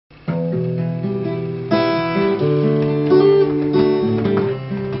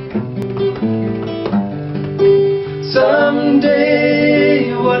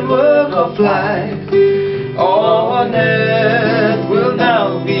life on earth will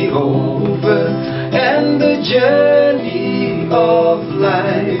now be over, and the journey of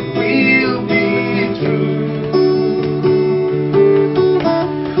life will be through.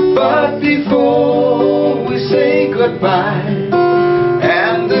 But before we say goodbye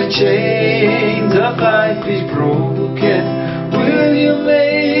and the chains of life is broken, will you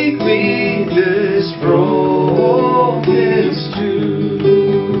make me this promise too?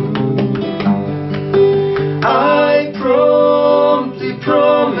 I promptly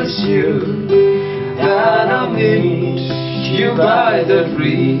promise you that I'll meet you by that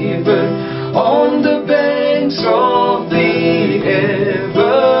river on the banks of the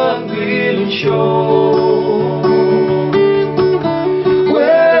evergreen shore,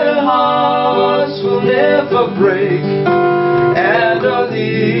 where hearts will never break and our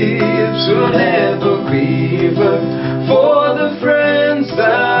lips will never quiver for the friends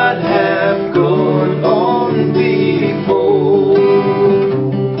that have gone on before.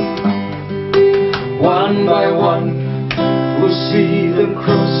 One by one we'll see them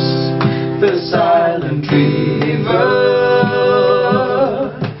cross the silent river,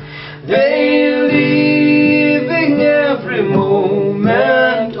 they leaving every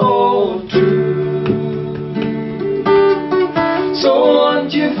moment all true. So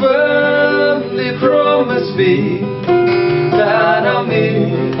won't you firmly promise me that I'll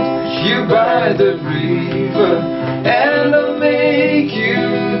meet you by the river, and I'll make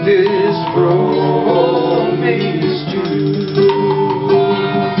you this promise too.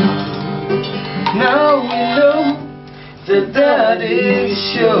 Now we know that is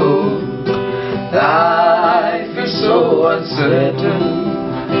sure. Life is so uncertain,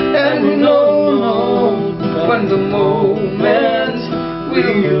 and we know when the moment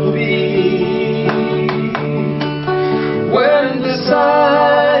will be, when the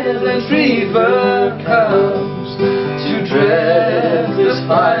silent river comes to dress this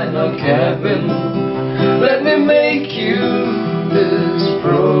final cabin. Let me make you this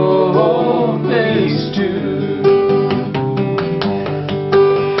promise too.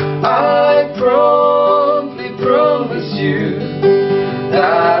 I promptly promise you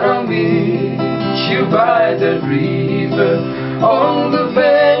that I'll meet you by the river on the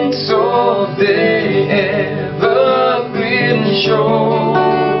banks of the evergreen shore,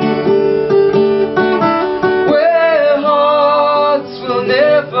 where hearts will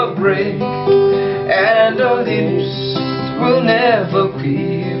never break and our lips will never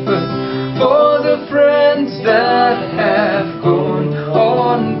quiver for the friends that have gone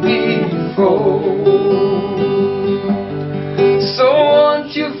on before. So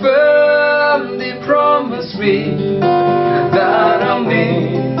won't you firmly promise me that I'll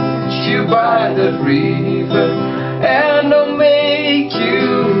meet you by the river